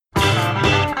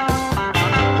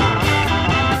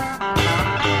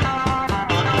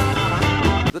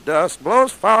the dust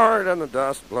blows forward and the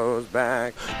dust blows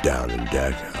back. Down in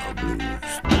Dachau Blues.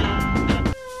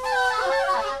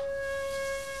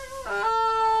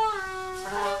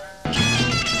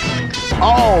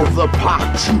 All the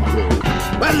pots you grow.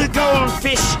 Well, the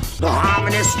goldfish, the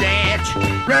harmonious dance.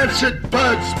 Rancid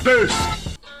buds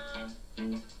burst.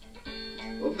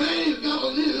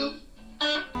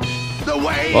 The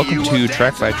way Welcome to you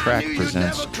Track by dance, Track I knew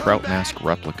presents you'd never Trout go Mask back.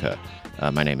 Replica.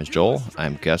 My name is Joel.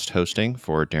 I'm guest hosting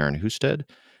for Darren Husted,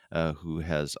 who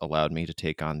has allowed me to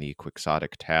take on the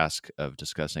quixotic task of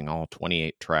discussing all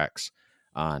 28 tracks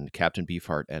on Captain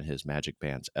Beefheart and his Magic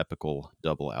Band's epical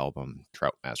double album,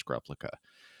 Trout Mask Replica.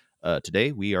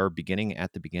 Today, we are beginning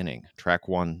at the beginning. Track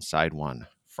 1, Side 1,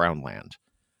 Frownland.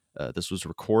 This was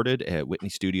recorded at Whitney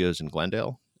Studios in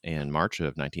Glendale in March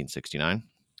of 1969.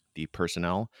 The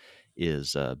personnel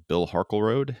is Bill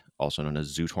Harkleroad, also known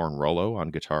as Zoothorn Rollo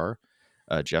on guitar,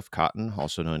 Jeff Cotton,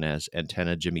 also known as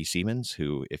Antenna Jimmy Siemens,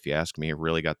 who, if you ask me,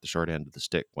 really got the short end of the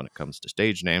stick when it comes to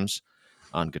stage names,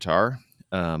 on guitar,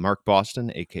 Mark Boston,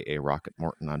 a.k.a. Rocket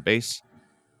Morton on bass,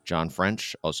 John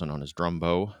French, also known as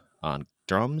Drumbo, on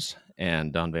drums,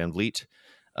 and Don Van Vliet,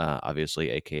 obviously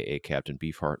a.k.a. Captain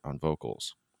Beefheart on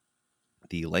vocals.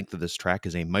 The length of this track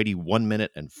is a mighty 1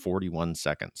 minute and 41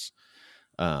 seconds.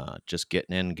 Just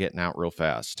getting in, getting out real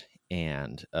fast.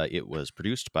 And it was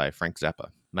produced by Frank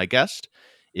Zappa. My guest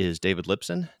is David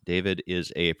Lipson. David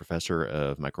is a professor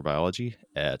of microbiology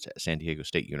at San Diego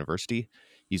State University.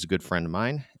 He's a good friend of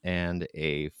mine and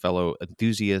a fellow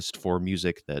enthusiast for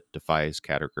music that defies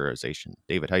categorization.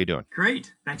 David, how you doing?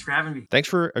 Great. Thanks for having me. Thanks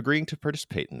for agreeing to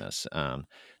participate in this.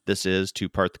 This is, to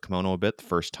part the kimono a bit, the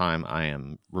first time I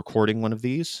am recording one of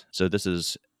these. So this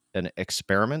is an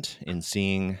experiment in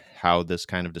seeing how this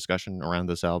kind of discussion around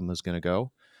this album is going to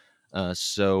go.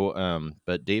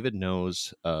 But David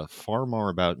knows far more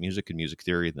about music and music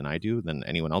theory than I do, than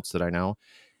anyone else that I know.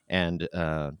 And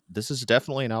this is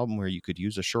definitely an album where you could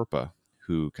use a Sherpa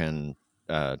who can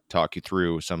talk you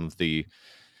through some of the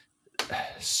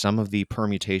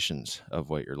permutations of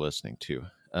what you're listening to.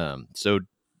 So,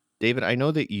 David, I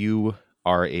know that you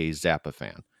are a Zappa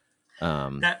fan.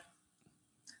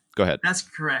 Go ahead. That's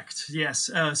correct. Yes.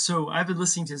 So I've been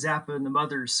listening to Zappa and the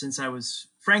Mothers since I was,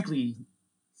 frankly,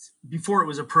 before it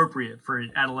was appropriate for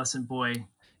an adolescent boy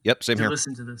Yep, same to here.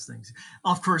 listen to those things.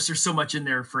 Of course, there's so much in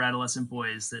there for adolescent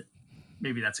boys that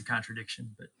maybe that's a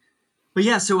contradiction. But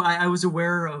yeah, so I was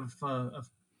aware of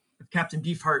Captain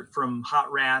Beefheart from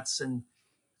Hot Rats and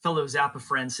fellow Zappa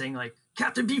friends saying like,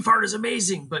 Captain Beefheart is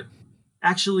amazing. But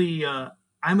actually,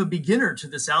 I'm a beginner to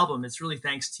this album. It's really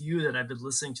thanks to you that I've been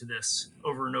listening to this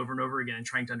over and over and over again and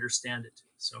trying to understand it.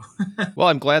 So, well,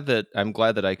 I'm glad that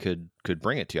I could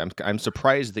bring it to you. I'm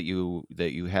surprised that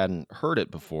you hadn't heard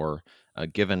it before,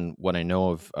 given what I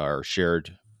know of our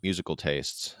shared musical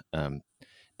tastes.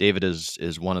 David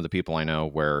is one of the people I know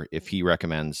where if he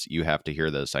recommends you have to hear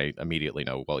this, I immediately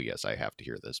know, well, yes, I have to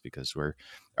hear this because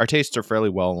our tastes are fairly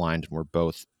well aligned, and we're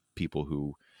both people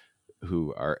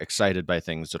who are excited by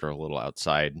things that are a little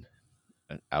outside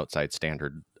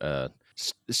standard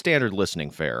standard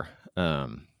listening fare.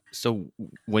 So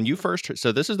when you first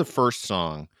so this is the first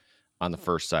song on the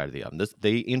first side of the album.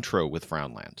 They intro with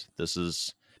Frownland. This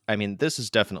is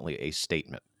definitely a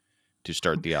statement to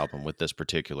start the album with this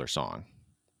particular song.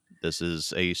 This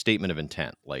is a statement of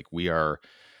intent. Like we are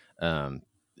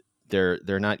they're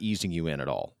not easing you in at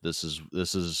all. This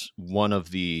is one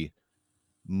of the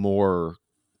more,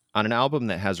 on an album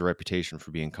that has a reputation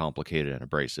for being complicated and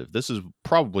abrasive, this is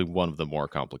probably one of the more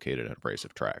complicated and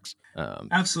abrasive tracks.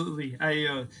 absolutely.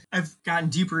 I've gotten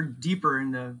deeper and deeper,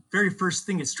 and the very first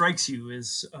thing that strikes you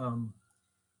is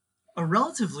a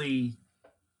relatively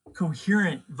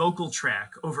coherent vocal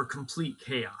track over complete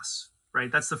chaos, right?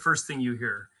 That's the first thing you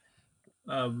hear.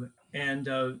 And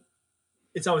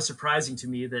it's always surprising to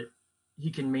me that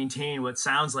he can maintain what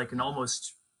sounds like an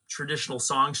almost traditional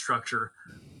song structure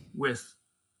with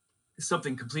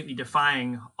something completely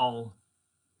defying all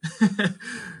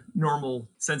normal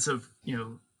sense of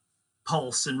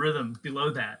pulse and rhythm below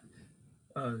that.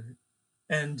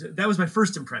 And that was my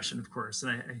first impression, of course.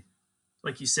 And I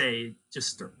like you say,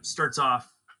 just starts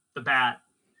off the bat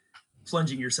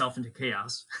plunging yourself into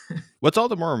chaos. What's all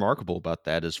the more remarkable about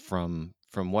that is from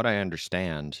what I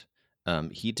understand,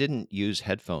 he didn't use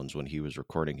headphones when he was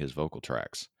recording his vocal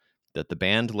tracks. That the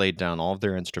band laid down all of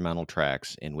their instrumental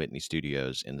tracks in Whitney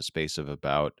Studios in the space of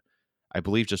about, I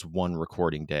believe, just one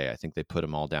recording day. I think they put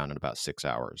them all down in about 6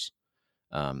 hours,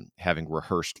 having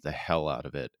rehearsed the hell out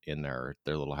of it in their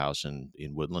little house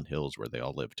in Woodland Hills where they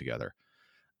all lived together.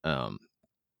 And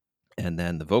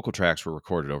then the vocal tracks were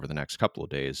recorded over the next couple of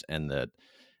days, and that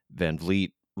Van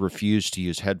Vliet refused to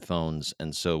use headphones,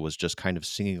 and so was just kind of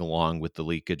singing along with the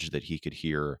leakage that he could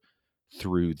hear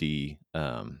through the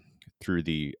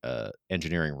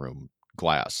engineering room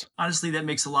glass. Honestly, that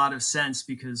makes a lot of sense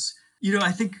because,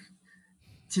 I think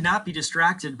to not be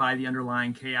distracted by the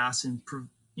underlying chaos and,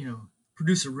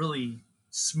 produce a really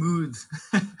smooth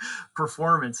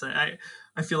performance, I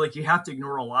feel like you have to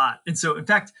ignore a lot. And so, in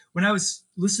fact, when I was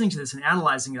listening to this and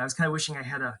analyzing it, I was kind of wishing I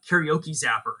had a karaoke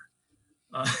zapper,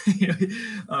 you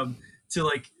know, to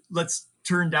like, let's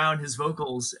turn down his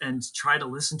vocals and try to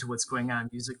listen to what's going on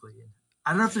musically.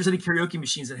 I don't know if there's any karaoke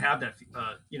machines that have that,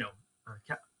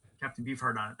 Captain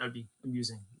Beefheart on it. That'd be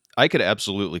amusing. I could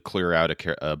absolutely clear out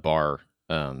a bar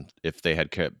if they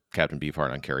had Captain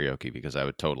Beefheart on karaoke, because I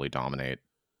would totally dominate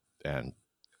and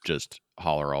just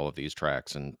holler all of these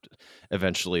tracks, and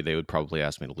eventually they would probably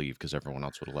ask me to leave because everyone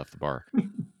else would have left the bar.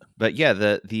 But yeah,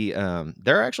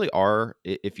 there actually are,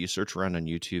 if you search around on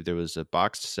YouTube, there was a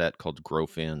boxed set called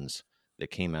Grofins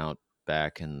that came out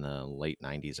back in the late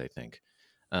 90s, I think.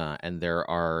 And there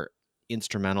are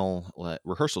instrumental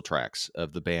rehearsal tracks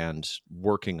of the band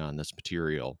working on this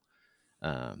material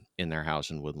in their house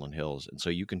in Woodland Hills. And so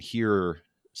you can hear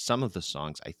some of the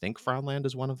songs. I think Frownland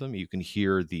is one of them. You can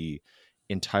hear the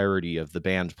entirety of the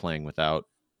band playing without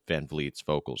Van Vliet's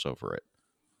vocals over it.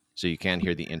 So you can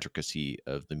hear the intricacy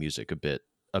of the music a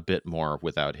bit more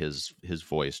without his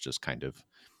voice just kind of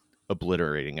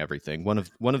obliterating everything. One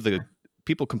of the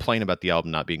people complain about the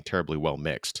album not being terribly well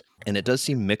mixed, and it does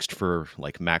seem mixed for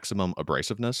like maximum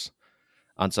abrasiveness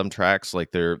on some tracks.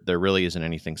 Like there really isn't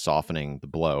anything softening the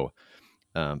blow.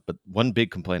 But one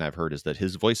big complaint I've heard is that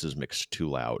his voice is mixed too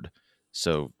loud.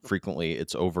 So frequently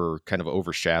it's kind of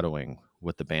overshadowing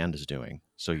what the band is doing.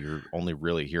 So you're only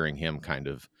really hearing him kind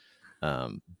of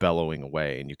bellowing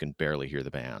away, and you can barely hear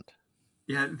the band.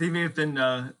 Yeah, they may have been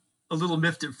a little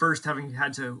miffed at first, having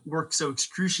had to work so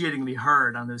excruciatingly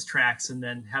hard on those tracks and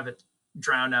then have it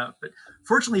drown out. But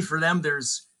fortunately for them,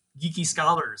 there's geeky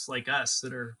scholars like us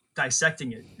that are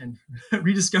dissecting it and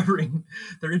rediscovering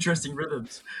their interesting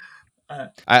rhythms.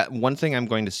 One thing I'm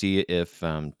going to see if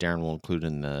Darren will include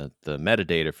in the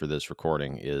metadata for this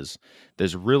recording is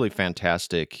there's a really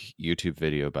fantastic YouTube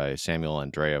video by Samuel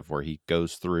Andreev where he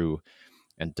goes through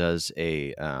and does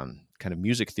a kind of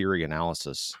music theory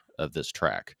analysis of this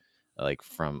track, like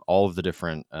from all of the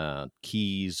different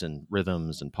keys and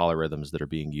rhythms and polyrhythms that are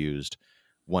being used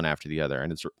one after the other.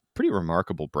 And it's a pretty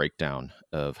remarkable breakdown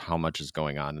of how much is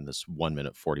going on in this 1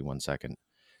 minute, 41 second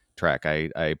track.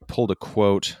 I pulled a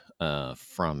quote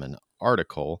from an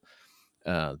article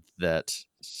that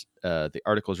the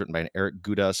article is written by Eric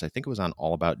Gudas. I think it was on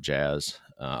All About Jazz.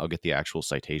 I'll get the actual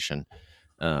citation.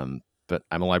 But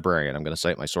I'm a librarian. I'm going to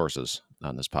cite my sources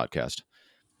on this podcast.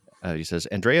 He says,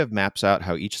 Andreev maps out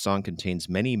how each song contains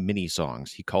many mini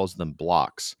songs. He calls them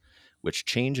blocks, which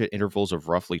change at intervals of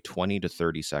roughly 20 to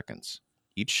 30 seconds.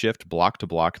 Each shift block to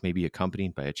block may be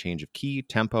accompanied by a change of key,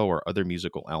 tempo, or other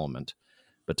musical element.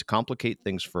 But to complicate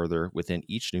things further, within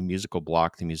each new musical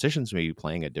block, the musicians may be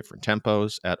playing at different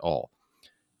tempos at all.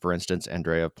 For instance,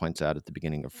 Andreev points out at the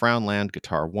beginning of Frownland,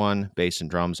 guitar 1, bass and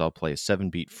drums all play a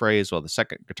 7-beat phrase, while the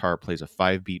second guitar plays a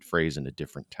 5-beat phrase in a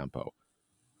different tempo.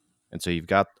 And so you've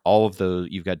got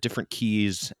you've got different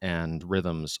keys and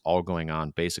rhythms all going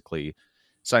on basically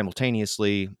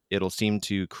simultaneously. It'll seem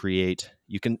to create,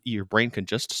 your brain can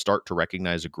just start to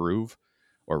recognize a groove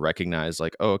or recognize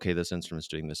like, oh, okay, this instrument's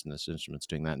doing this and this instrument's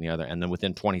doing that and the other. And then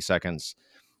within 20 seconds,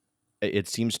 it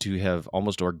seems to have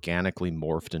almost organically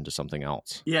morphed into something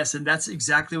else. Yes, and that's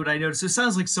exactly what I noticed. It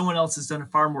sounds like someone else has done a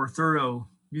far more thorough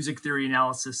music theory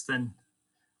analysis than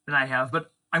I have.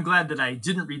 But I'm glad that I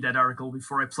didn't read that article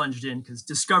before I plunged in, because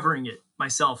discovering it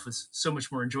myself was so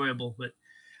much more enjoyable. But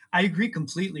I agree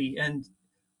completely. And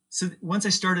so once I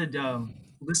started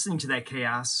listening to that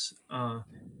chaos, I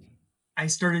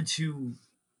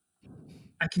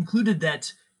concluded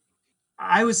that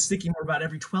I was thinking more about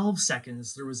every 12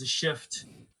 seconds there was a shift.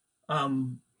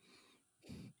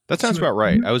 That sounds about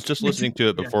right. I was just listening to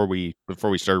it before we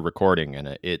started recording,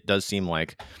 and it does seem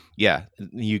like, yeah,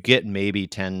 you get maybe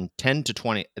 10 to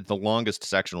 20. The longest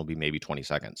section will be maybe 20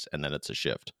 seconds, and then it's a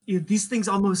shift. These things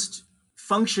almost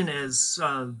function as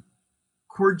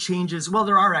chord changes. Well,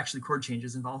 there are actually chord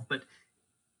changes involved, but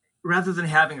rather than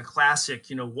having a classic,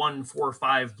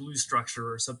 1-4-5 blues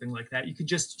structure or something like that, you could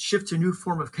just shift to a new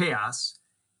form of chaos.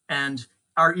 And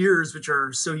our ears, which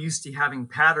are so used to having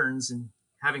patterns and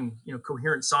having,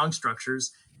 coherent song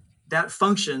structures, that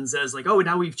functions as like, oh,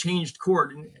 now we've changed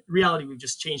chord. In reality, we've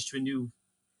just changed to a new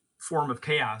form of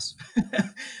chaos.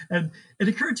 And it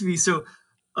occurred to me, so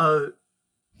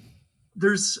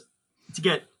there's to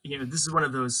get, this is one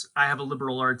of those, I have a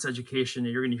liberal arts education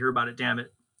and you're going to hear about it, damn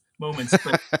it, moments.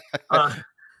 But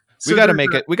we got to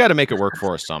make it. We got to make it work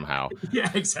for us somehow.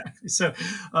 Yeah, exactly. So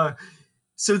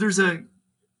there's a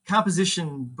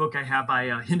composition book I have by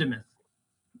Hindemith,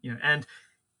 and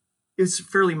it's a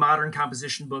fairly modern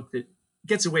composition book that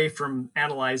gets away from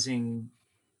analyzing,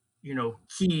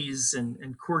 keys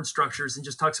and chord structures, and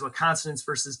just talks about consonance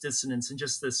versus dissonance, and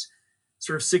just this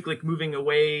sort of cyclic moving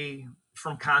away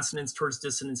from consonance towards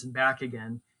dissonance and back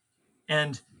again.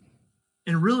 And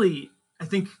really, I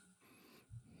think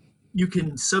you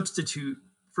can substitute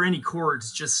for any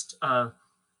chords just a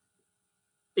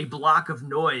block of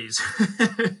noise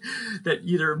that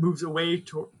either moves away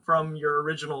from your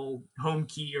original home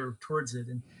key or towards it.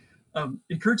 And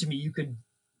it occurred to me you could,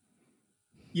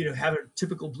 have a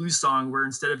typical blues song where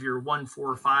instead of your 1,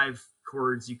 4, 5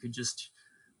 chords, you could just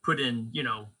put in,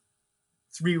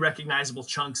 3 recognizable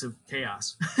chunks of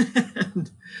chaos. And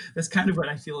that's kind of what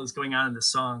I feel is going on in this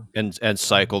song. And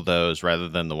cycle those rather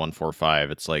than the 1, 4,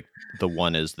 5. It's like the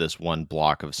 1 is this one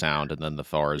block of sound, and then the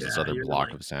 4 is this other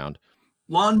block of sound.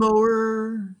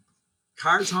 Lawnmower,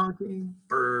 cars honking,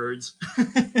 birds.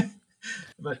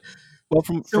 But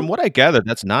from what I gather,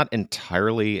 that's not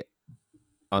entirely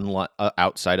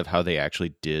outside of how they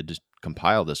actually did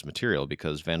compile this material,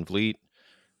 because Van Vliet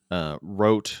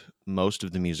wrote most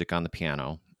of the music on the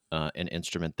piano, an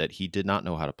instrument that he did not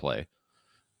know how to play.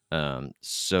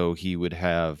 So he would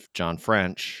have John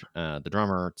French, the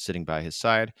drummer, sitting by his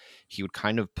side. He would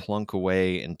kind of plunk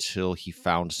away until he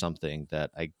found something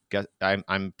that I guess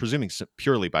I'm presuming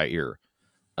purely by ear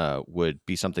would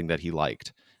be something that he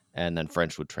liked, and then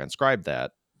French would transcribe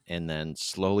that, and then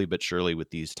slowly but surely, with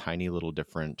these tiny little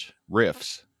different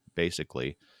riffs,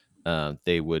 basically,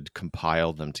 they would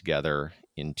compile them together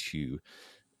into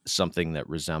something that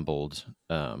resembled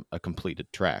a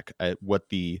completed track. What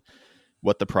the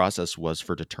process was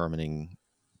for determining,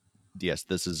 yes,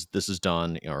 this is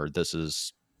done, or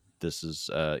this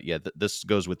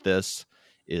goes with this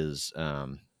is,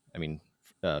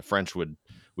 French would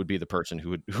be the person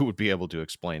who would be able to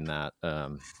explain that,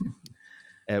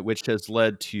 which has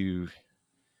led to,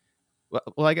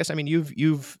 well, I guess,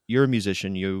 you're a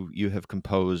musician, you have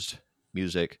composed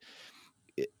music.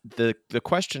 The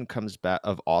question comes back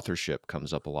of authorship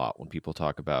comes up a lot when people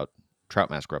talk about Trout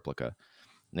Mask Replica.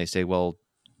 And they say, well,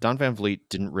 Don Van Vliet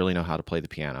didn't really know how to play the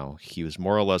piano. He was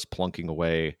more or less plunking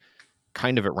away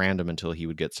kind of at random until he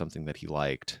would get something that he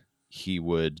liked. He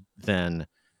would then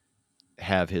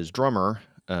have his drummer,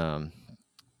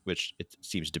 which it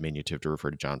seems diminutive to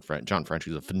refer to John French. John French,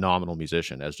 who's a phenomenal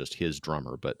musician, as just his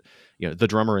drummer. But the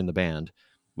drummer in the band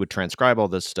would transcribe all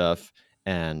this stuff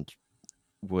and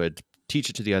would teach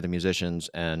it to the other musicians.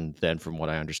 And then, from what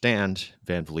I understand,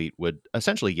 Van Vliet would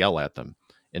essentially yell at them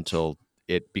until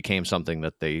it became something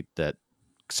that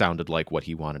sounded like what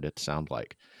he wanted it to sound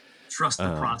like. Trust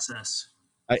the process.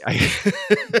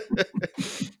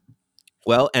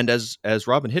 Well, and as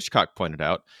Robin Hitchcock pointed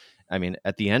out,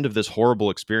 at the end of this horrible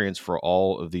experience for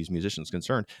all of these musicians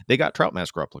concerned, they got Trout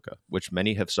Mask Replica, which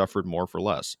many have suffered more for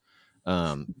less.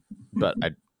 But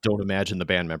I don't imagine the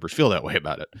band members feel that way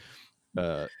about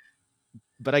it.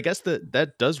 But I guess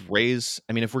that does raise,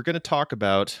 if we're going to talk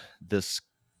about this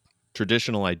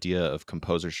traditional idea of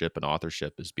composership and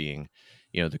authorship as being,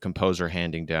 the composer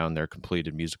handing down their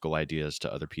completed musical ideas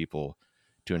to other people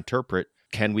to interpret,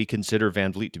 can we consider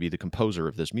Van Vliet to be the composer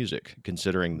of this music,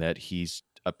 considering that he's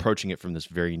approaching it from this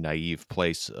very naive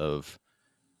place of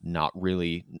not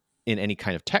really in any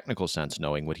kind of technical sense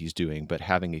knowing what he's doing, but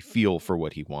having a feel for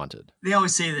what he wanted? They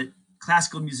always say that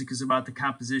classical music is about the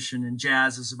composition and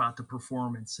jazz is about the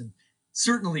performance. And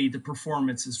certainly the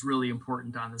performance is really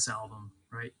important on this album,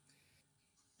 right?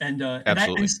 And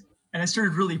absolutely. And I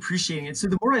started really appreciating it. So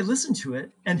the more I listened to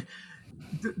it, and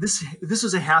this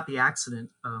was a happy accident.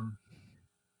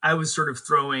 I was sort of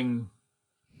throwing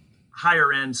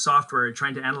higher end software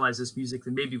trying to analyze this music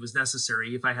than maybe was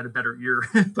necessary if I had a better ear.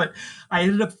 But I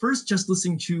ended up first just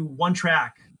listening to one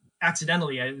track.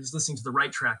 Accidentally, I was listening to the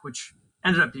right track, which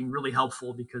ended up being really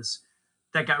helpful because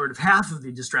that got rid of half of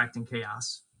the distracting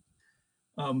chaos.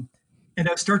 And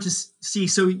I start to see,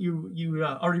 so you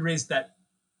already raised that,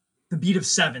 the beat of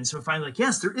 7. So finally, like,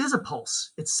 yes, there is a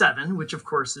pulse. It's 7, which of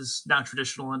course is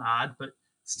non-traditional and odd, but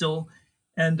still.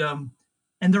 And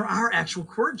there are actual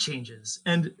chord changes,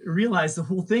 and realize the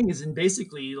whole thing is in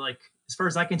basically, like, as far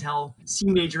as I can tell, C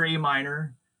major, A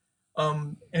minor.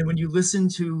 And when you listen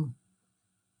to,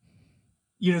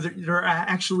 there are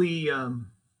actually,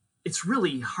 it's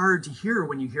really hard to hear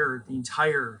when you hear the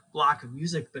entire block of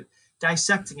music, but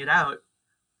dissecting it out,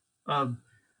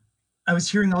 I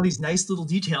was hearing all these nice little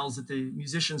details that the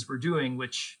musicians were doing,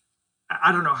 which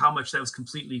I don't know how much that was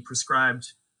completely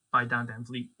prescribed by Don Van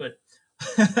Vliet, but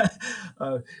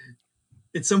uh,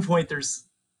 at some point there's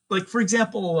like, for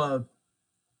example,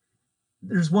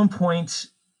 there's one point,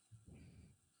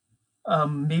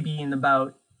 maybe in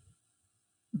about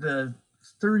the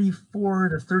 34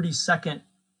 to 30 second,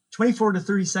 24 to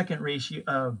 30 second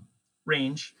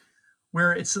range,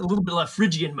 where it's a little bit left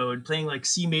Phrygian mode, playing like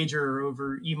C major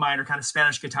over E minor, kind of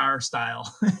Spanish guitar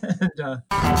style. And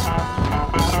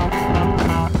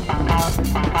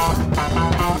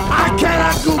I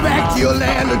cannot go back to your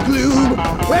land of gloom,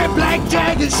 where black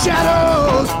jagged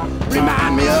shadows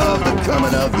remind me of the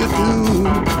coming of your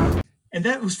doom. And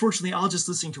that was fortunately all just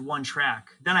listening to one track.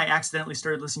 Then I accidentally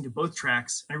started listening to both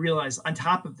tracks. And I realized on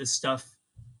top of this stuff,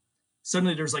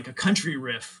 suddenly there's like a country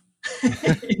riff.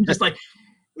 Just like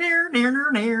near,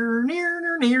 near, near, near,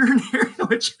 near, near, near,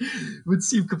 which would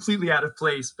seem completely out of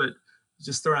place, but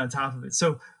just thrown on top of it.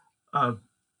 So I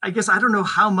guess I don't know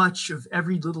how much of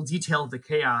every little detail of the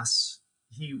chaos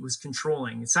he was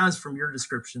controlling. It sounds from your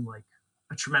description like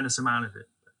a tremendous amount of it.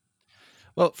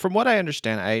 Well, from what I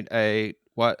understand,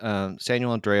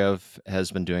 Samuel Andreev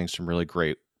has been doing some really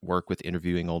great work with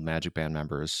interviewing old Magic Band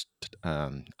members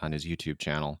on his YouTube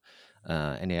channel.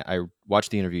 And I watched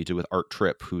the interview he did with Art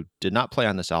Tripp, who did not play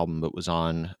on this album, but was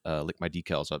on Lick My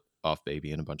Decals Off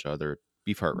Baby and a bunch of other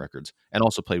Beefheart records, and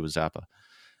also played with Zappa.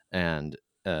 And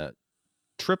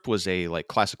Tripp was a like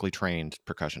classically trained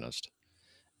percussionist.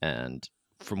 And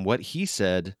from what he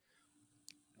said,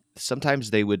 sometimes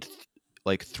they would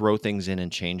like throw things in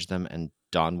and change them, and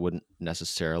Don wouldn't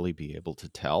necessarily be able to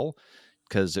tell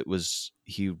because it was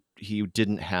he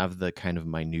didn't have the kind of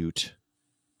minute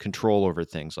control over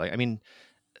things. Like, I mean,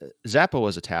 Zappa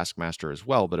was a taskmaster as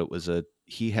well, but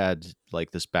he had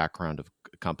like this background of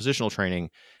compositional training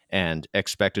and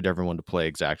expected everyone to play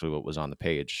exactly what was on the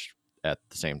page at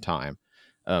the same time.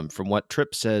 From what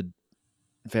Tripp said,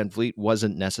 Van Vliet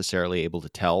wasn't necessarily able to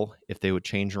tell if they would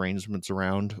change arrangements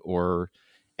around or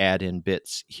add in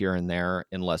bits here and there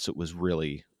unless it was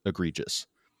really egregious.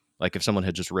 Like if someone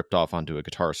had just ripped off onto a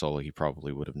guitar solo, he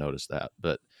probably would have noticed that.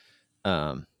 But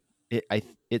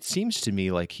it seems to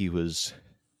me like there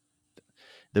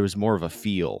was more of a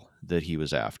feel that he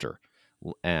was after,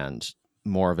 and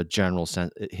more of a general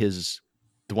sense.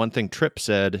 The one thing Tripp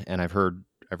said, and I've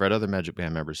read other Magic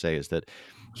Band members say, is that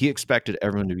he expected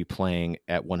everyone to be playing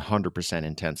at 100%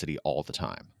 intensity all the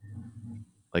time.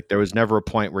 Like there was never a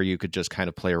point where you could just kind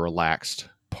of play a relaxed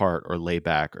part or lay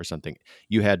back or something.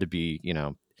 You had to be,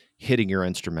 hitting your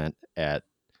instrument at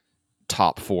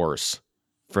top force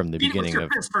from the beginning of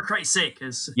fist, for Christ's sake,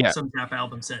 as some Zappa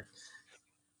album said.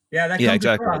 Yeah, that comes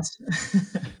exactly. Across.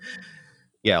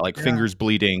 Yeah, like fingers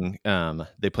bleeding.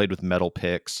 They played with metal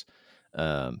picks.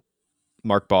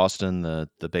 Mark Boston,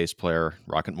 the bass player,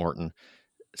 Rocket Morton,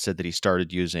 said that he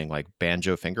started using like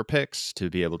banjo finger picks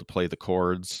to be able to play the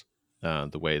chords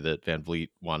the way that Van Vliet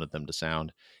wanted them to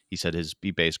sound. He said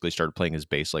he basically started playing his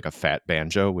bass like a fat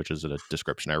banjo, which is a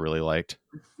description I really liked.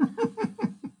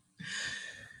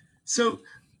 So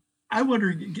I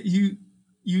wonder, you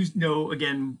know,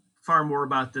 again, far more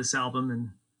about this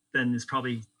album than is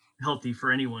probably healthy for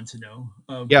anyone to know.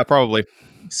 Yeah, probably.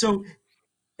 So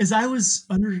as I was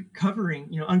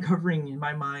uncovering in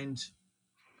my mind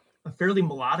a fairly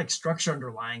melodic structure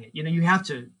underlying it, you have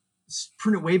to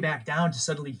print it way back down to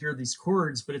suddenly hear these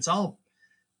chords, but it's all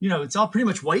pretty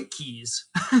much white keys,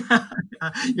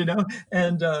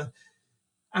 and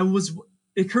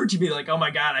it occurred to me like, oh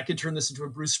my God, I could turn this into a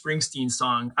Bruce Springsteen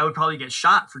song. I would probably get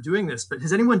shot for doing this, but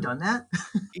has anyone done that?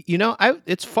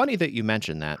 It's funny that you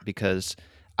mentioned that, because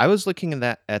I was looking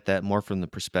at that more from the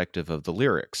perspective of the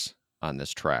lyrics on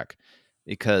this track,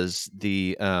 because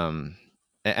and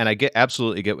I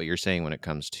absolutely get what you're saying when it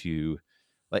comes to,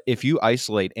 like, if you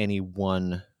isolate any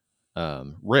one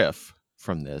riff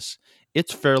from this,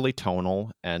 it's fairly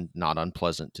tonal and not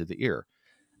unpleasant to the ear.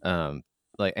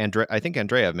 Like I think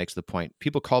Andreev makes the point,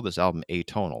 people call this album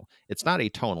atonal. It's not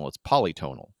atonal, it's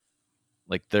polytonal.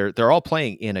 Like they're all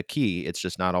playing in a key, it's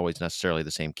just not always necessarily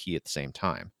the same key at the same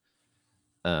time.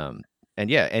 And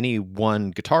yeah, any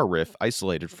one guitar riff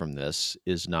isolated from this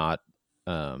is not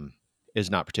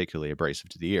particularly abrasive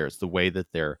to the ear. It's the way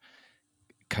that they're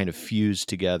kind of fused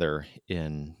together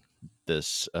in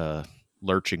this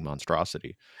lurching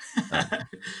monstrosity,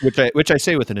 which I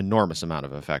say with an enormous amount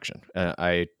of affection.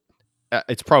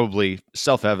 It's probably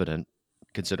self-evident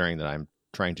considering that I'm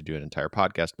trying to do an entire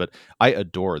podcast, but I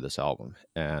adore this album.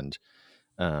 And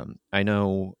I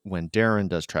know when Darren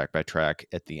does track by track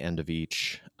at the end of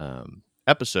each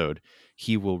episode,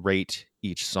 he will rate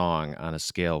each song on a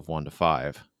scale of 1 to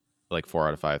 5. like 4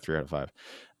 out of 5, 3 out of 5.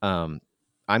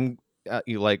 I'm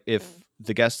you like if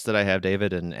the guests that I have,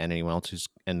 David and anyone else who's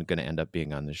going to end up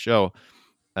being on the show,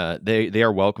 they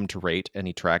are welcome to rate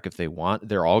any track if they want.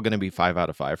 They're all going to be 5 out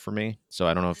of 5 for me. So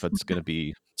I don't know if it's going to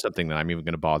be something that I'm even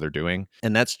going to bother doing.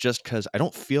 And that's just because I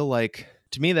don't feel like,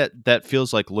 to me, that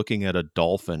feels like looking at a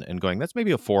dolphin and going, that's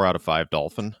maybe a 4 out of 5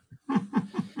 dolphin.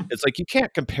 It's like you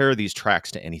can't compare these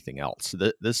tracks to anything else.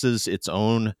 This is its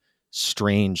own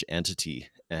strange entity,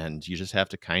 and you just have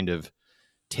to kind of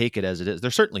take it as it is.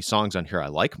 There's certainly songs on here I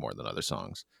like more than other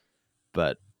songs,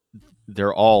 but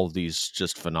they're all these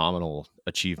just phenomenal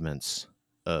achievements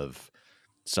of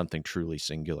something truly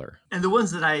singular. And the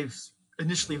ones that I've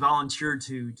initially volunteered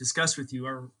to discuss with you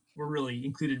were really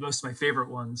included most of my favorite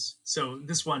ones. So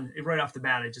this one, right off the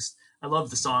bat, I love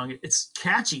the song. It's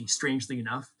catchy, strangely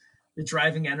enough, the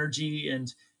driving energy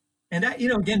and that,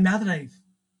 again, now that I've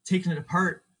taken it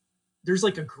apart, there's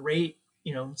like a great,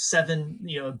 7,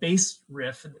 bass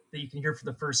riff that you can hear for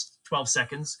the first 12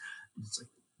 seconds. It's like,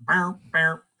 bow,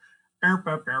 bow, bow,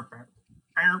 bow, bow, bow,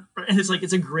 bow. And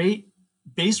it's a great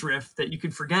bass riff that you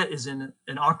could forget is in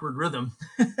an awkward rhythm.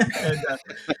 And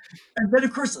then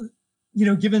of course,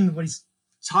 given what he's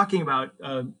talking about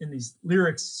in these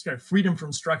lyrics, it's kind of freedom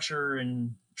from structure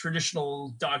and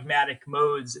traditional dogmatic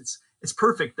modes. It's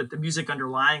perfect that the music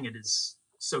underlying it is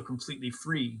so completely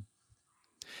free.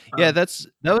 Yeah, that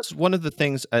was one of the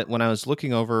things when I was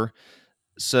looking over.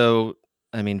 So,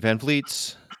 I mean, Van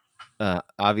Vliet's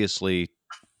obviously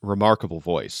remarkable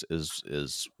voice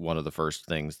is one of the first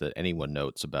things that anyone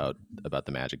notes about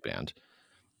the Magic Band,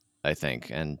 I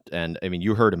think. And I mean,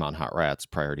 you heard him on Hot Rats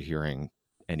prior to hearing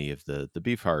any of the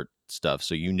Beefheart stuff,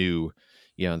 so you knew,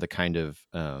 the kind of.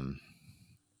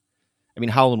 I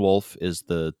mean, Howlin' Wolf is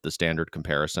the standard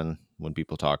comparison when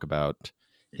people talk about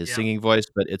his singing voice,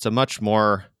 but it's a much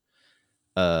more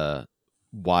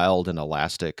wild and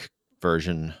elastic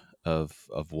version of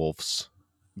Wolf's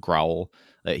growl.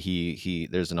 That he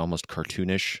there's an almost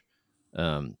cartoonish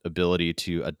ability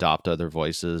to adopt other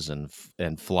voices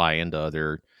and fly into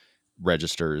other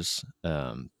registers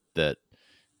that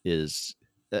is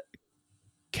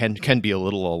can be a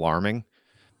little alarming.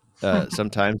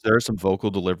 Sometimes there are some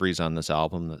vocal deliveries on this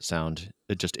album that sound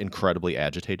just incredibly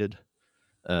agitated.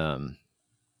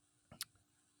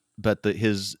 But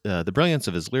the brilliance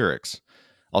of his lyrics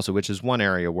also, which is one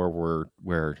area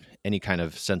where any kind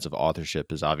of sense of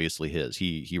authorship is obviously his.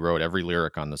 He wrote every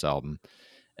lyric on this album,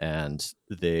 and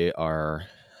they are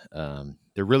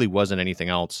there really wasn't anything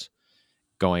else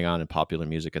going on in popular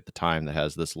music at the time that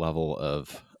has this level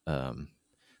of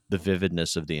the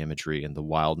vividness of the imagery and the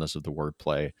wildness of the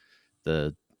wordplay,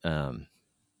 the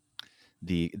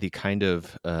kind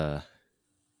of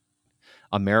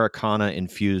Americana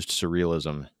infused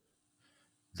surrealism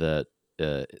that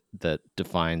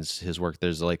defines his work.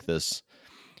 There's like this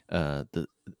the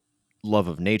love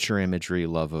of nature imagery,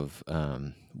 love of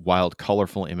wild,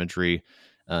 colorful imagery.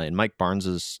 In Mike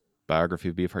Barnes's biography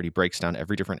of Beefheart, he breaks down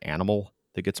every different animal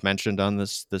that gets mentioned on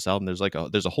this album.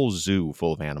 There's a whole zoo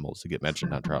full of animals that get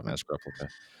mentioned on Trout Mask Replica.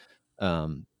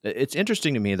 It's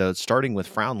interesting to me, though, starting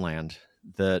with Frownland,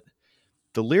 that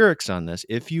the lyrics on this,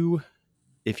 if you've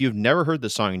never heard the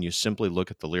song and you simply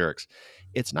look at the lyrics,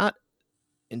 it's not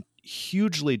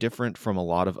hugely different from a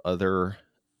lot of other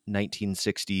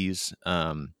 1960s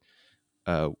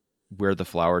where the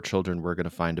flower children were going to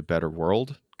find a better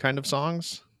world kind of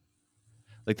songs.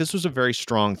 Like, this was a very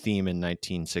strong theme in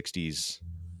 1960s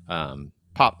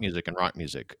pop music and rock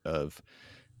music of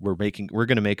we're going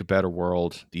to make a better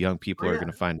world. The young people are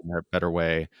going to find a better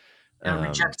way.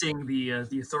 Rejecting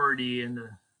the authority and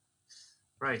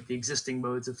the existing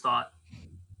modes of thought.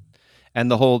 And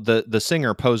the whole the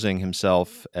singer posing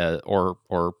himself or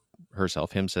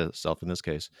herself, himself in this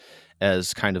case,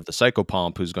 as kind of the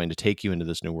psychopomp who's going to take you into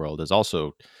this new world is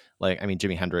also like, I mean,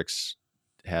 Jimi Hendrix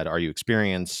had "Are You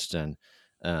Experienced?" and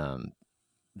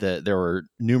there were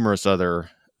numerous other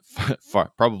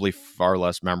probably far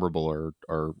less memorable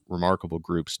or remarkable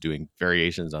groups doing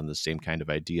variations on the same kind of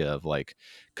idea of like,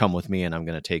 come with me and I'm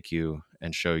going to take you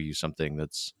and show you something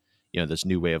that's, this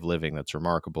new way of living that's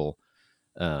remarkable.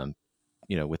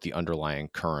 With the underlying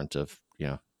current of,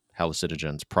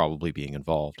 hallucinogens probably being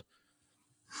involved.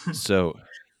 So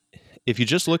if you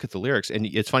just look at the lyrics, and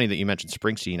it's funny that you mentioned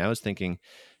Springsteen, I was thinking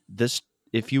this,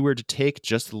 if you were to take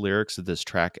just the lyrics of this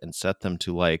track and set them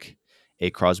to like a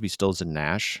Crosby, Stills and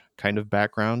Nash kind of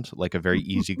background, like a very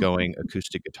easygoing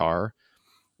acoustic guitar,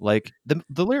 like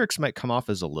the lyrics might come off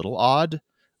as a little odd,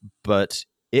 but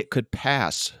it could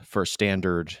pass for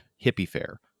standard hippie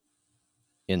fare.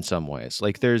 In some ways,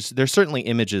 like there's certainly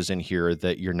images in here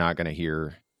that you're not going to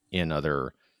hear in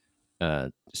other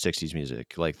 60s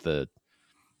music, like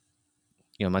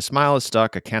my smile is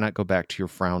stuck. I cannot go back to your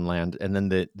frown land. And then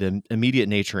the immediate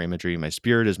nature imagery. My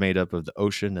spirit is made up of the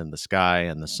ocean and the sky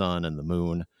and the sun and the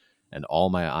moon, and all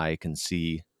my eye can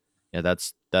see. Yeah,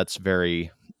 that's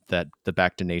very the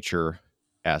back to nature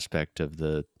aspect of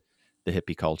the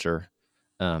hippie culture.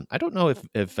 I don't know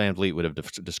if Van Vliet would have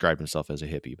described himself as a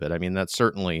hippie, but I mean that's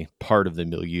certainly part of the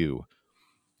milieu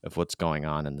of what's going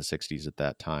on in the 60s at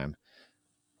that time.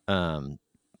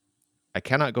 I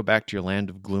cannot go back to your land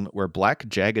of gloom, where black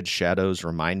jagged shadows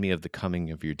remind me of the coming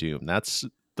of your doom. That's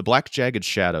the black jagged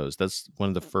shadows. That's one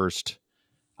of the first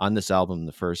on this album,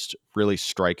 the first really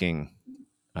striking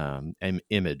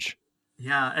image.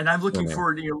 Yeah, and I'm looking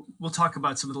forward to, we'll talk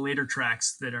about some of the later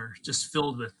tracks that are just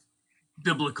filled with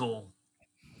biblical,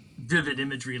 vivid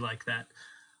imagery like that.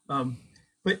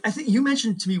 But I think you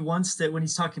mentioned to me once that when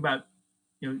he's talking about,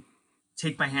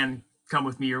 take my hand, come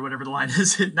with me, or whatever the line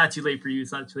is, not too late for you,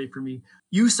 it's not too late for me.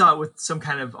 You saw it with some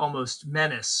kind of almost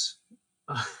menace.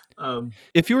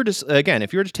 If you were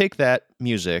to take that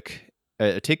music,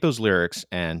 take those lyrics,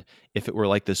 and if it were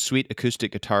like this sweet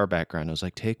acoustic guitar background, it was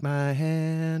like, take my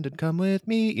hand and come with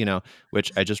me,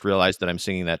 which I just realized that I'm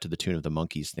singing that to the tune of the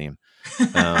Monkees theme.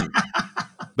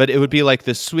 But it would be like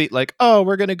this sweet, like, oh,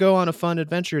 we're going to go on a fun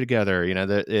adventure together.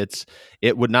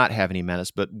 It would not have any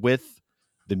menace, but with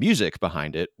the music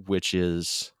behind it, which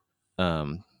is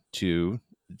to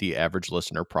the average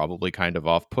listener probably kind of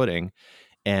off-putting,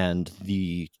 and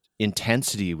the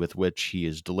intensity with which he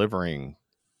is delivering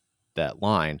that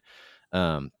line.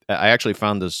 I actually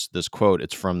found this quote.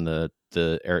 It's from the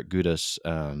Eric Gudis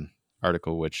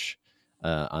article, which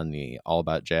on the All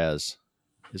About Jazz.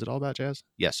 Is it All About Jazz?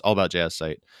 Yes, All About Jazz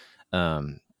site.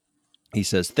 He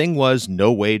says, "Thing was,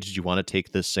 no way did you want to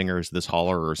take this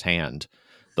hollerer's hand.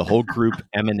 The whole group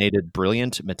emanated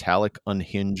brilliant, metallic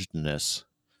unhingedness,"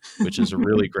 which is a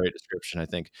really great description, I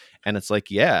think. And it's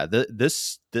like, yeah,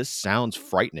 this sounds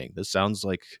frightening. This sounds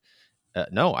like,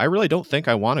 no, I really don't think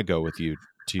I want to go with you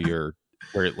to your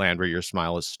where your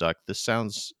smile is stuck. There's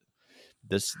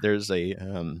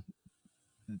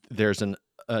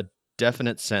a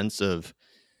definite sense of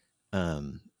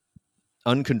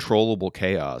uncontrollable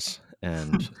chaos.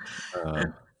 And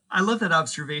I love that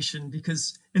observation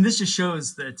because, and this just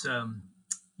shows that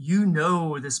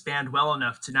this band well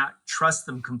enough to not trust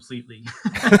them completely.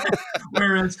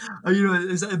 Whereas,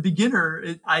 as a beginner,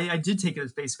 I did take it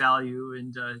as face value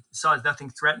and saw nothing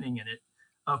threatening in it.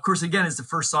 Of course, again, it's the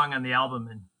first song on the album,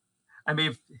 and I may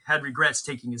have had regrets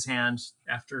taking his hand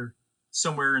after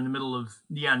somewhere in the middle of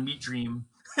Neon Meat Dream.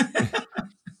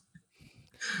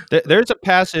 There's a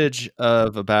passage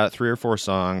of about 3 or 4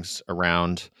 songs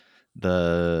around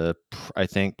I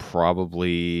think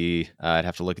probably I'd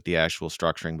have to look at the actual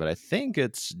structuring, but I think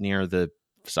it's near the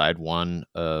side 1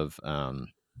 of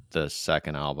the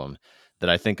second album that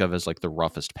I think of as like the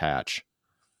roughest patch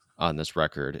on this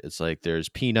record. It's like there's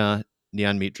Pina,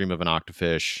 Neon Meat Dream of an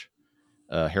Octofish,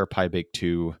 Hair Pie Bake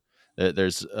 2.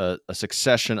 There's a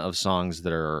succession of songs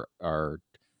that are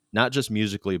not just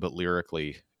musically but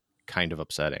lyrically kind of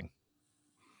upsetting.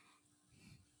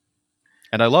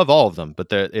 And I love all of them, but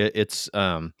it's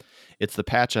the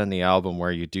patch on the album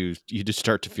where you just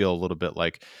start to feel a little bit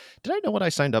like, did I know what I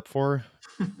signed up for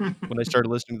when I started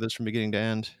listening to this from beginning to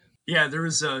end? Yeah, there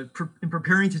was in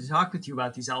preparing to talk with you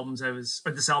about this album, I was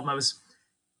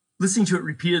listening to it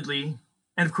repeatedly,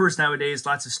 and of course nowadays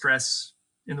lots of stress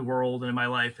in the world and in my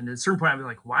life, and at a certain point I was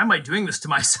like, why am I doing this to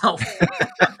myself?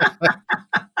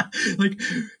 Like,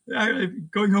 I'm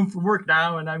going home from work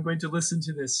now and I'm going to listen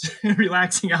to this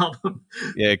relaxing album.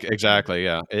 Yeah, exactly.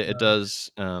 Yeah, it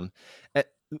does.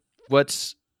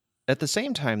 What's at the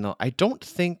same time though, I don't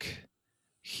think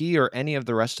he or any of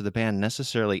the rest of the band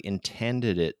necessarily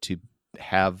intended it to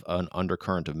have an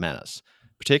undercurrent of menace,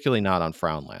 particularly not on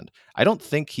Frownland. I don't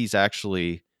think he's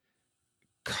actually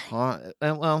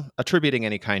attributing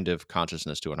any kind of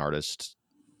consciousness to an artist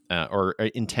or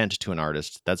intent to an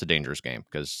artist. That's a dangerous game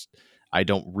because I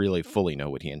don't really fully know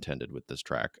what he intended with this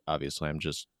track. Obviously, I'm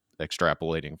just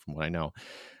extrapolating from what I know.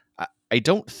 I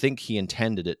don't think he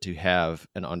intended it to have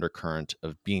an undercurrent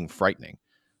of being frightening.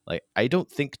 Like, I don't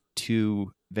think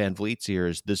to Van Vliet's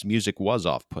ears, this music was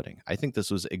off-putting. I think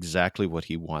this was exactly what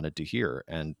he wanted to hear.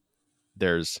 And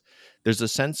there's a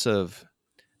sense of,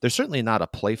 there's certainly not a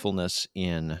playfulness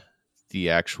in the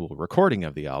actual recording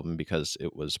of the album because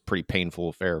it was a pretty painful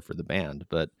affair for the band,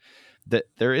 but that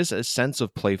there is a sense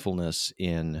of playfulness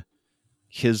in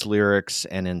his lyrics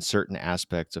and in certain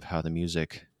aspects of how the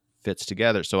music fits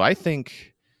together. So I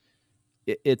think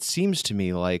it seems to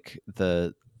me like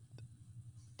the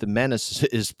the menace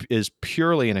is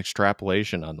purely an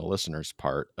extrapolation on the listener's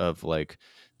part of like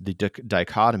the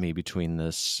dichotomy between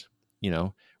this,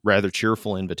 rather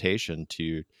cheerful invitation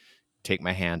to take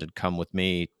my hand and come with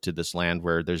me to this land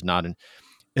where there's not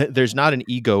an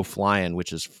ego flying,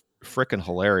 which is freaking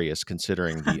hilarious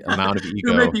considering the amount of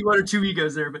There might ego. be one or two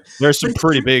egos there, but There's some it's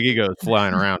pretty true. big egos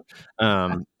flying around.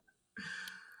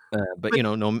 But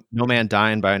no man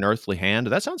dying by an earthly hand.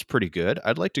 That sounds pretty good.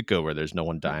 I'd like to go where there's no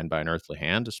one dying by an earthly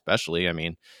hand, especially, I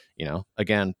mean,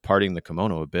 again, parting the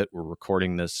kimono a bit. We're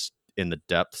recording this in the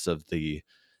depths of the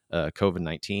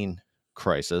COVID-19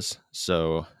 crisis.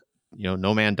 So,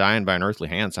 no man dying by an earthly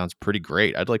hand sounds pretty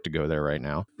great. I'd like to go there right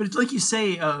now. But it's like you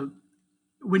say,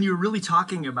 when you're really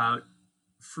talking about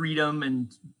freedom,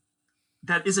 and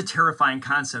that is a terrifying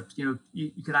concept. You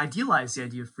could idealize the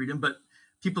idea of freedom, but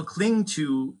people cling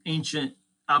to ancient,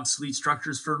 obsolete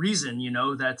structures for a reason.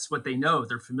 That's what they know.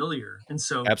 They're familiar. And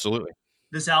so Absolutely.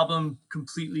 this album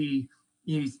completely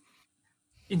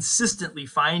insistently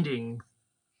finding,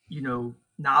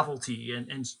 novelty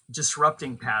and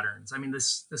disrupting patterns. I mean,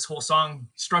 this whole song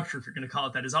structure, if you're going to call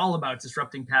it that, is all about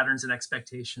disrupting patterns and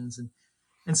expectations.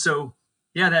 And so,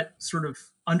 yeah, that sort of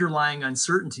underlying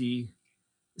uncertainty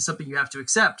is something you have to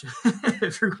accept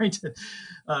if you're going to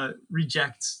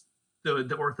reject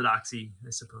the orthodoxy, I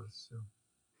suppose. So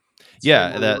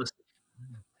yeah,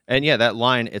 that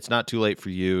line, it's not too late for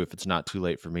you if it's not too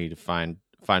late for me to find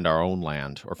our own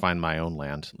land or find my own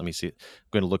land. Let me see. I'm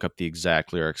going to look up the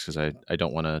exact lyrics because I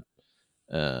don't want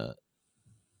to.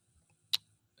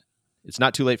 It's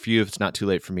not too late for you if it's not too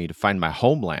late for me to find my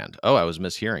homeland. Oh, I was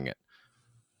mishearing it.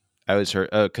 I was heard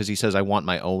because he says I want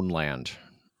my own land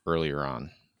earlier on.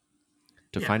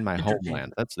 To find my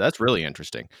homeland. That's really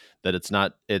interesting. That it's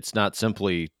not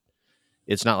simply,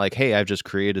 it's not like, hey, I've just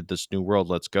created this new world,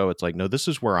 let's go. It's like, no, this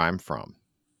is where I'm from.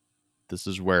 This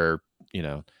is where,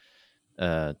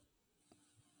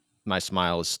 my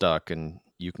smile is stuck and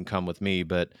you can come with me.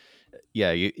 But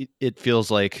yeah, it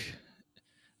feels like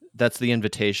that's the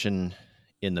invitation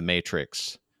in the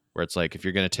Matrix, where it's like, if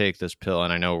you're going to take this pill,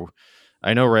 and I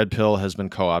know red pill has been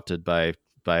co-opted by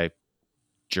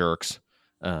jerks.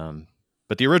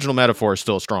 But the original metaphor is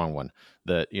still a strong one,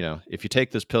 that, if you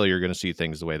take this pill, you're going to see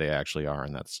things the way they actually are.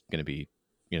 And that's going to be,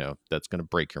 that's going to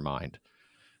break your mind.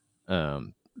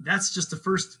 That's just the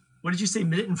first, what did you say?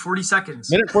 Minute and 40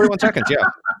 seconds. Minute 41 seconds. Yeah.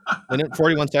 Minute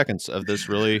 41 seconds of this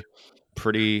really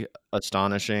pretty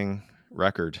astonishing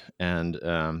record. And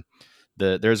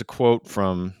there's a quote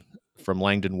from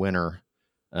Langdon Winter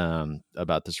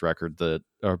about this record,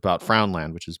 about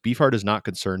Frownland, which is, Beefheart is not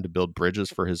concerned to build bridges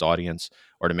for his audience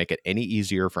or to make it any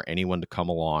easier for anyone to come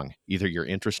along. Either you're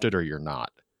interested or you're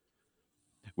not.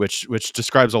 Which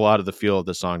describes a lot of the feel of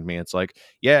the song to me. It's like,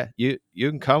 yeah, you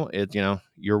can come.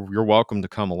 You're welcome to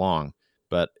come along,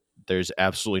 but there's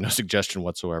absolutely no suggestion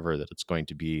whatsoever that it's going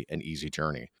to be an easy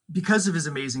journey. Because of his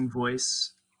amazing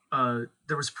voice,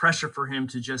 there was pressure for him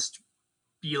to just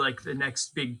be like the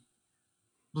next big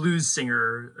blues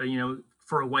singer,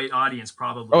 for a white audience,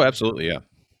 probably. Oh, absolutely, yeah.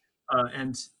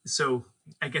 And so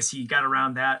I guess he got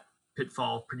around that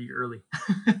pitfall pretty early.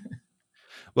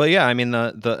 Well, yeah, I mean,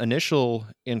 the initial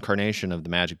incarnation of the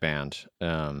Magic Band,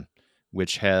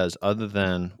 which has, other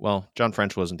than, well, John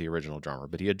French wasn't the original drummer,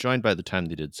 but he had joined by the time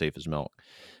they did Safe as Milk.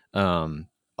 A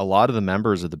lot of the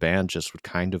members of the band just would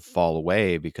kind of fall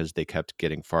away because they kept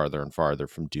getting farther and farther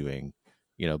from doing,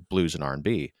 blues and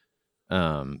R&B.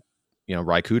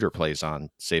 Ry Cooder plays on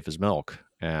Safe as Milk,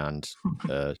 and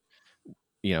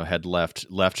had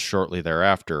left shortly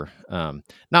thereafter.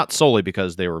 Not solely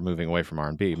because they were moving away from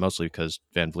R&B, mostly because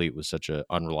Van Vliet was such an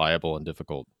unreliable and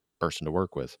difficult person to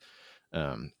work with.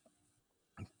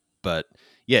 But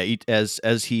yeah,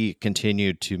 as he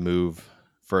continued to move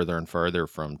further and further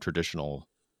from traditional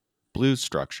blues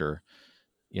structure,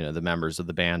 the members of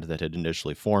the band that had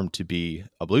initially formed to be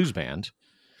a blues band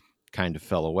kind of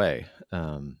fell away.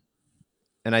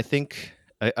 And I think,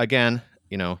 again,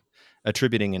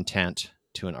 attributing intent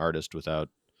to an artist without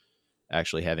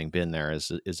actually having been there is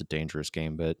a dangerous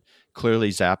game. But clearly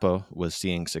Zappa was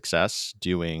seeing success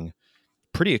doing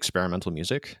pretty experimental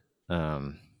music.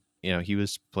 He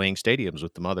was playing stadiums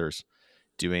with the Mothers,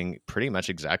 doing pretty much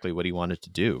exactly what he wanted to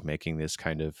do, making this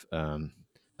kind of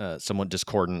somewhat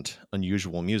discordant,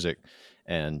 unusual music.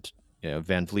 And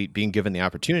Van Vliet, being given the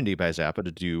opportunity by Zappa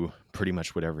to do pretty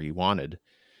much whatever he wanted,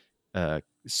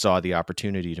 saw the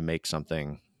opportunity to make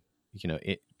something,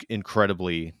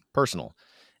 incredibly personal,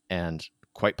 and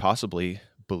quite possibly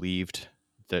believed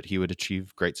that he would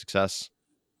achieve great success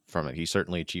from it. He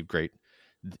certainly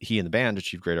he and the band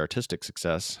achieved great artistic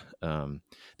success.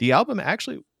 The album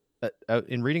actually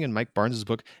in reading in Mike Barnes's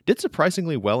book, did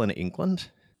surprisingly well in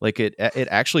England. Like it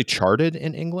actually charted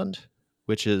in England,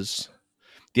 which is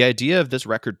the idea of this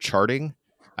record charting.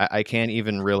 I can't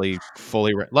even really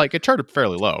fully like it charted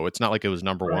fairly low. It's not like it was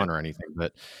number Right. one or anything,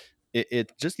 but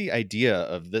it just the idea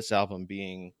of this album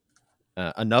being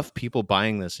enough people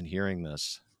buying this and hearing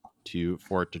this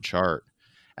for it to chart.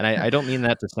 And I don't mean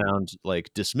that to sound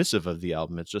like dismissive of the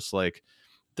album. It's just like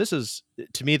this is,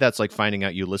 to me, that's like finding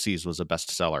out Ulysses was a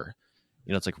bestseller.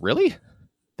 You know, it's like, really?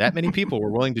 That many people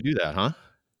were willing to do that, huh?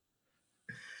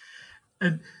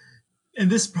 And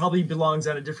this probably belongs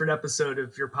on a different episode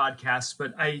of your podcast,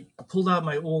 but I pulled out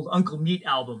my old Uncle Meat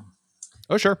album.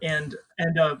 Oh, sure. And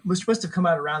which must have come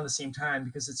out around the same time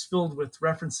because it's filled with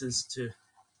references to.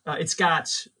 It's got,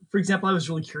 for example, I was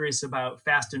really curious about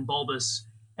Fast and Bulbous,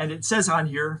 and it says on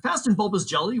here, Fast and Bulbous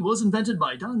jelly was invented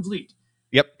by Don Vliet.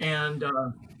 Yep. And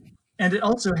it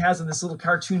also has in this little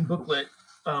cartoon booklet,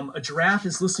 a giraffe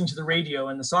is listening to the radio,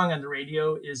 and the song on the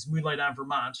radio is Moonlight on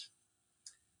Vermont,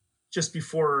 just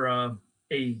before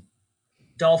a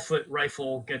Dollfoot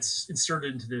rifle gets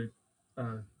inserted into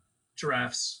the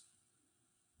giraffe's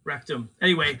rectum.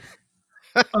 Anyway,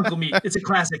 Uncle Meat, it's a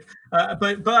classic,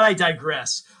 but I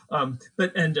digress.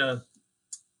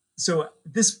 So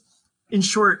this, in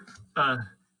short,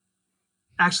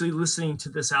 actually listening to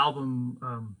this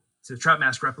album, to Trout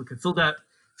Mask Replica,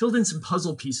 filled in some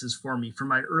puzzle pieces for me from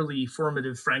my early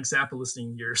formative Frank Zappa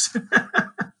listening years.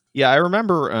 Yeah, I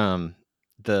remember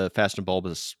the Fast and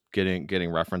Bulbous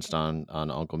getting referenced on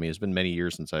Uncle Me. It's been many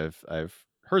years since I've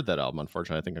heard that album.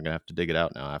 Unfortunately, I think I'm gonna have to dig it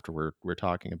out now after we're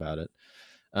talking about it.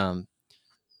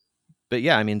 But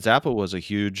yeah, I mean, Zappa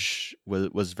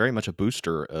was very much a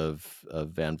booster of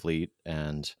Van Vliet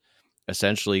and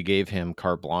essentially gave him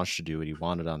carte blanche to do what he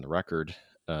wanted on the record.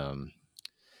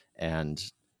 And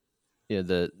you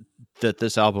know, that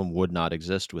this album would not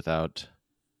exist without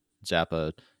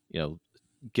Zappa,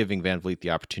 giving Van Vliet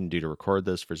the opportunity to record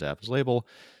this for Zappa's label,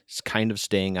 kind of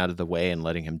staying out of the way and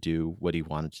letting him do what he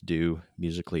wanted to do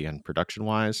musically and production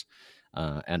wise,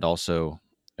 and also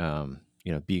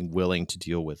being willing to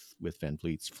deal with Van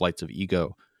Vliet's flights of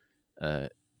ego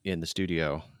in the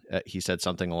studio. He said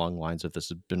something along the lines of, this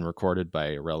had been recorded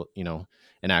by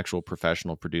an actual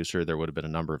professional producer, there would have been a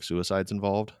number of suicides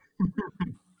involved.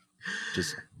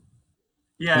 Just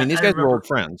Yeah, I mean, these guys were old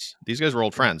friends.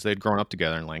 They'd grown up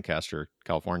together in Lancaster,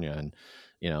 California, and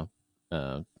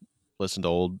listened to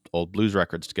old blues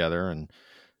records together, and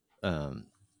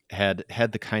had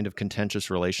the kind of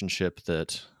contentious relationship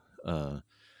that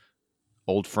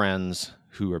old friends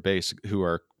who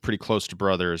are pretty close to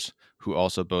brothers, who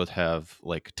also both have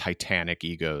like titanic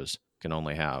egos, can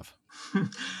only have.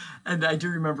 And I do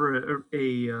remember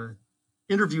a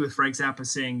interview with Frank Zappa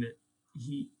saying that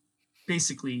he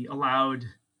basically allowed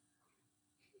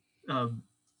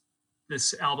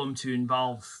this album to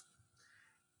involve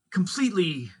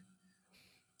completely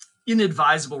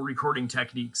inadvisable recording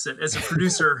techniques that, as a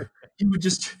producer, he would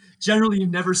just generally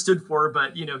never stood for,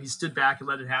 but he stood back and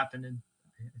let it happen, and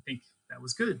I think that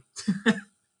was good.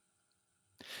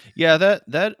 Yeah,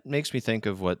 that makes me think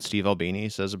of what Steve Albini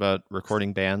says about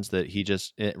recording bands, that he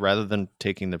just, rather than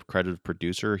taking the credit of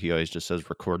producer, he always just says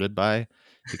recorded by,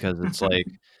 because it's like,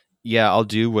 yeah, I'll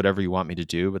do whatever you want me to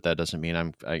do, but that doesn't mean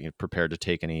I'm prepared to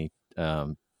take any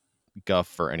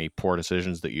guff or any poor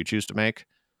decisions that you choose to make.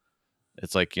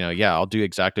 It's like, yeah, I'll do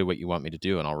exactly what you want me to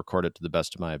do, and I'll record it to the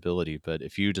best of my ability. But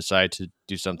if you decide to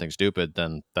do something stupid,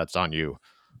 then that's on you.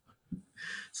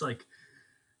 It's like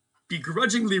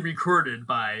begrudgingly recorded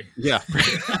by... Yeah.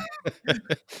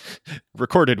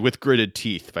 Recorded with gritted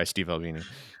teeth by Steve Albini.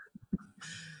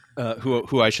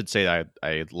 Who I should say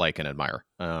I like and admire.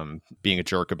 Being a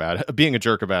jerk about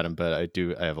him, but I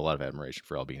have a lot of admiration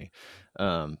for Albini.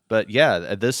 But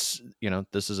yeah, this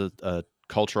is a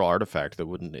cultural artifact that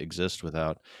wouldn't exist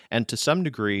without, and to some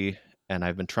degree, and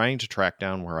I've been trying to track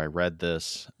down where I read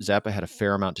this, Zappa had a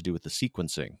fair amount to do with the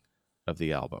sequencing of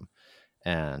the album.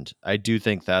 And I do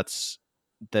think that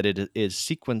it is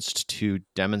sequenced to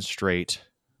demonstrate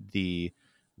the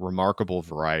remarkable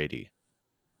variety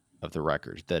of the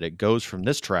record, that it goes from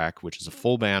this track, which is a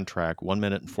full band track, 1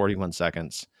 minute and 41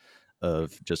 seconds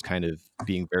of just kind of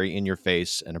being very in your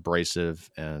face and abrasive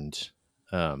and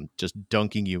just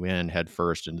dunking you in head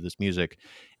first into this music.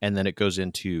 And then it goes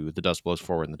into The Dust Blows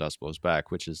Forward and The Dust Blows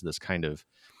Back, which is this kind of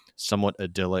somewhat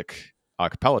idyllic a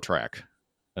cappella track,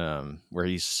 where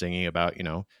he's singing about,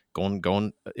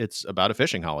 going, it's about a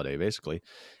fishing holiday, basically.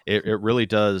 It really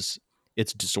does.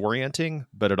 It's disorienting,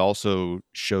 but it also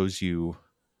shows you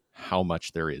how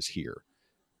much there is here.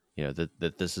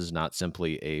 That this is not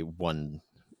simply a one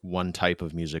one type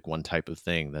of music, one type of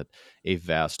thing, that a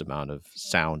vast amount of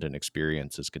sound and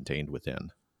experience is contained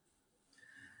within.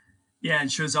 Yeah,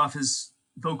 and shows off his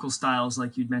vocal styles,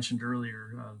 like you'd mentioned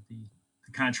earlier.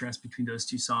 The contrast between those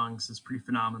two songs is pretty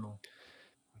phenomenal.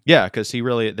 Yeah, because he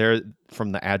really, there,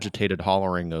 from the agitated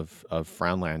hollering of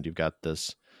Frownland, you've got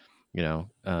this,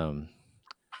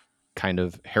 kind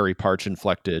of Harry Parch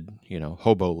inflected,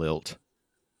 hobo lilt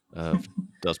of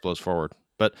Dust Blows Forward.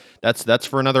 But that's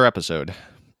for another episode.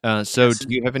 So Yes,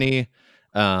 do you have any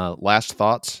last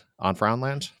thoughts on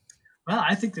Frownland? Well,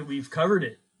 I think that we've covered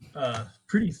it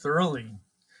pretty thoroughly,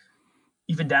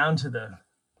 even down to the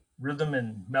rhythm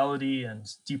and melody and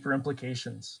deeper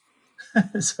implications.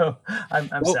 So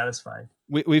I'm satisfied.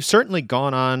 We've certainly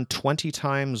gone on 20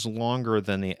 times longer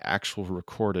than the actual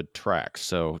recorded track.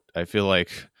 So I feel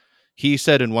like he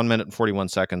said in 1 minute and 41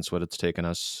 seconds what it's taken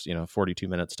us, 42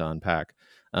 minutes to unpack.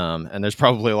 And there's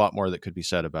probably a lot more that could be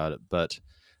said about it. But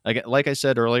again, like I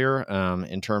said earlier,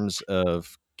 in terms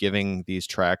of giving these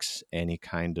tracks any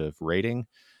kind of rating,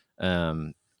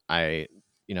 everything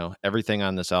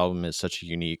on this album is such a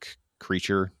unique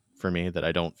creature for me that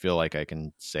I don't feel like I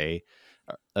can say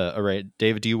a rate.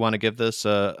 David, do you want to give this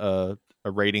a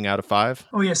rating out of 5?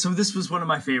 Oh yeah, so this was one of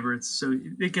my favorites. So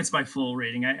it gets my full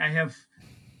rating. I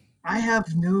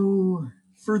have no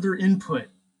further input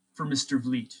for Mr.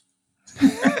 Vliet. You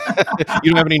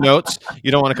don't have any notes?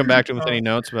 You don't want to come back to him with any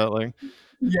notes about like?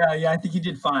 Yeah, I think he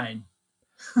did fine.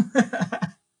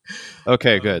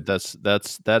 Okay, good.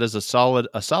 That is a solid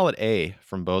A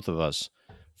from both of us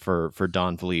for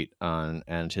Don Vliet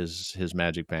and his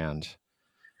magic band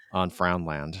on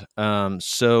Frownland.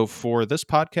 So for this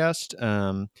podcast,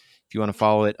 if you want to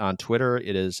follow it on Twitter,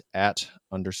 it is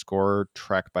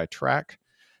 @_track-by-track.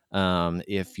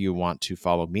 If you want to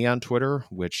follow me on Twitter,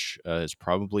 which is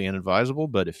probably inadvisable,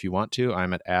 but if you want to,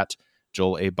 I'm at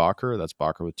Joel A. Bacher. That's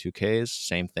Bacher with 2 Ks.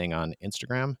 Same thing on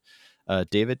Instagram.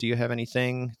 David, do you have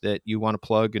anything that you want to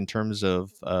plug in terms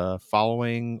of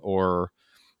following, or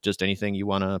just anything you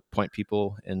want to point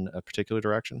people in a particular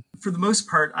direction? For the most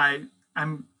part, I'm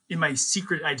in my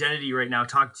secret identity right now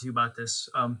talking to you about this.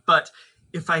 But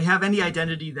if I have any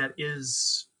identity that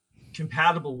is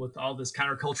compatible with all this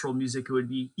countercultural music, it would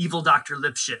be Evil Dr.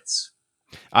 Lipschitz.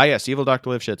 Yes, Evil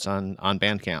Dr. Lipschitz on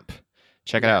Bandcamp.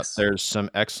 Check it out. There's some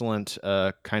excellent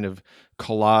kind of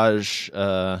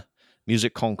collage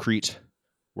music concrete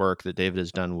work that David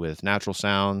has done with natural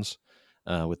sounds,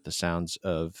 with the sounds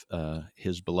of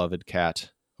his beloved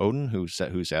cat Odin, who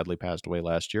sadly passed away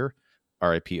last year.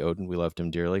 R.I.P. Odin. We loved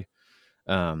him dearly.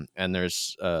 And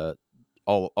there's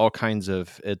all kinds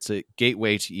of. It's a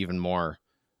gateway to even more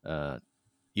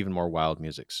wild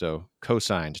music. So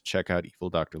co-signed. Check out Evil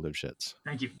Dr. Lipschitz.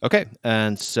 Thank you. Okay,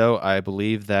 and so I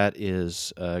believe that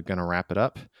is going to wrap it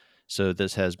up. So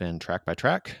this has been Track by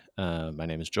Track. My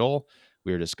name is Joel.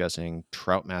 We are discussing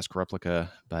Trout Mask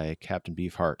Replica by Captain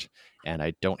Beefheart, and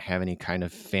I don't have any kind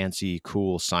of fancy,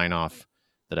 cool sign-off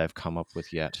that I've come up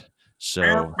with yet. So,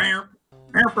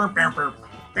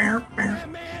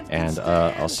 and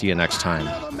I'll see you next time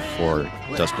for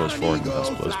Dust Blows Forward and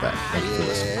Dust Blows Back. Thank you for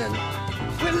listening.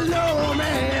 With no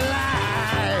man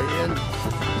lying,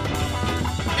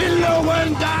 and no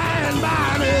one dying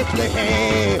by an earthly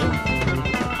hand.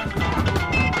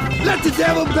 Let the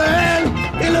devil burn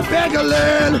in the beggar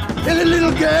land, and the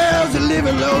little girls that live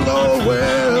in those old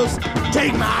worlds.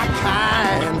 Take my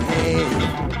kind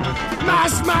hand. My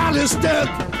smile is stuck.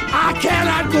 I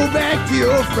cannot go back to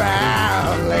your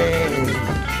frown land.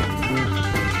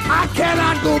 I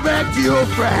cannot go back to your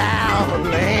frown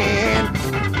land.